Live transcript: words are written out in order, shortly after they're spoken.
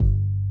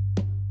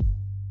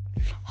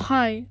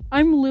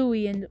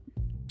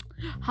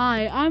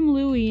Hi, I'm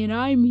Louie, and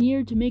I'm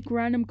here to make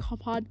random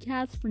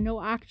podcasts for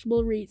no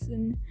actual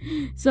reason.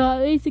 So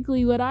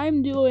basically, what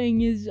I'm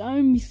doing is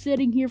I'm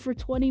sitting here for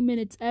 20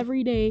 minutes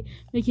every day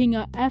making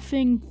a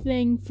effing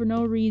thing for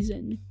no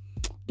reason.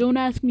 Don't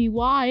ask me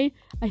why.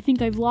 I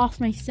think I've lost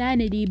my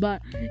sanity,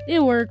 but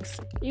it works.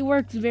 It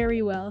works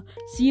very well.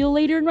 See you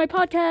later in my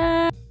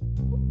podcast.